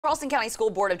Charleston County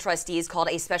School Board of Trustees called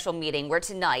a special meeting where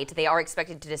tonight they are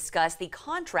expected to discuss the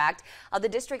contract of the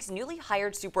district's newly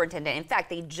hired superintendent. In fact,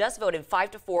 they just voted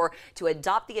 5-4 to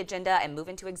adopt the agenda and move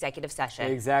into executive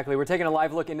session. Exactly. We're taking a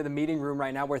live look into the meeting room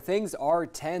right now where things are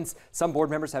tense. Some board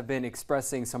members have been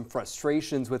expressing some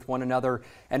frustrations with one another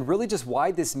and really just why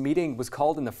this meeting was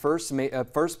called in the first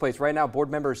place. Right now,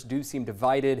 board members do seem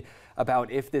divided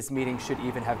about if this meeting should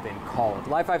even have been called.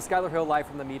 Live 5, Skylar Hill live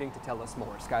from the meeting to tell us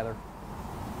more. Skylar.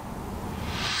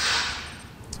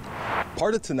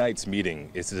 Part of tonight's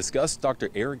meeting is to discuss Dr.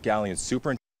 Eric Gallien's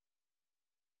superintendent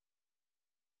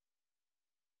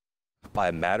by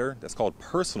a matter that's called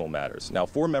personal matters. Now,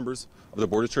 4 members of the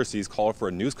Board of Trustees called for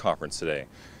a news conference today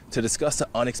to discuss the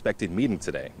unexpected meeting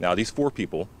today. Now, these 4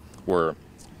 people were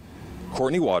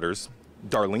Courtney Waters,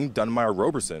 Darlene Dunmeyer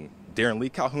Roberson, Darren Lee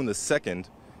Calhoun II,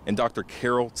 and Dr.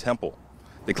 Carol Temple.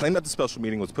 They claimed that the special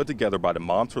meeting was put together by the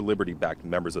Moms for Liberty-backed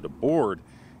members of the board,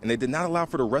 and they did not allow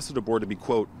for the rest of the board to be,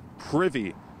 quote,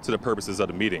 privy to the purposes of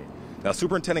the meeting. Now,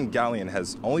 Superintendent Gallien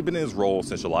has only been in his role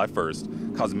since July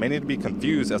 1st, causing many to be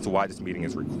confused as to why this meeting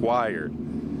is required.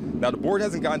 Now, the board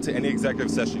hasn't gotten to any executive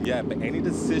session yet, but any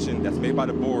decision that's made by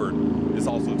the board is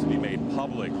also to be made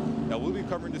public. Now, we'll be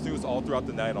covering this news all throughout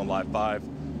the night on Live 5.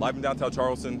 Live in downtown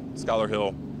Charleston, Skylar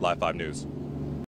Hill, Live 5 News.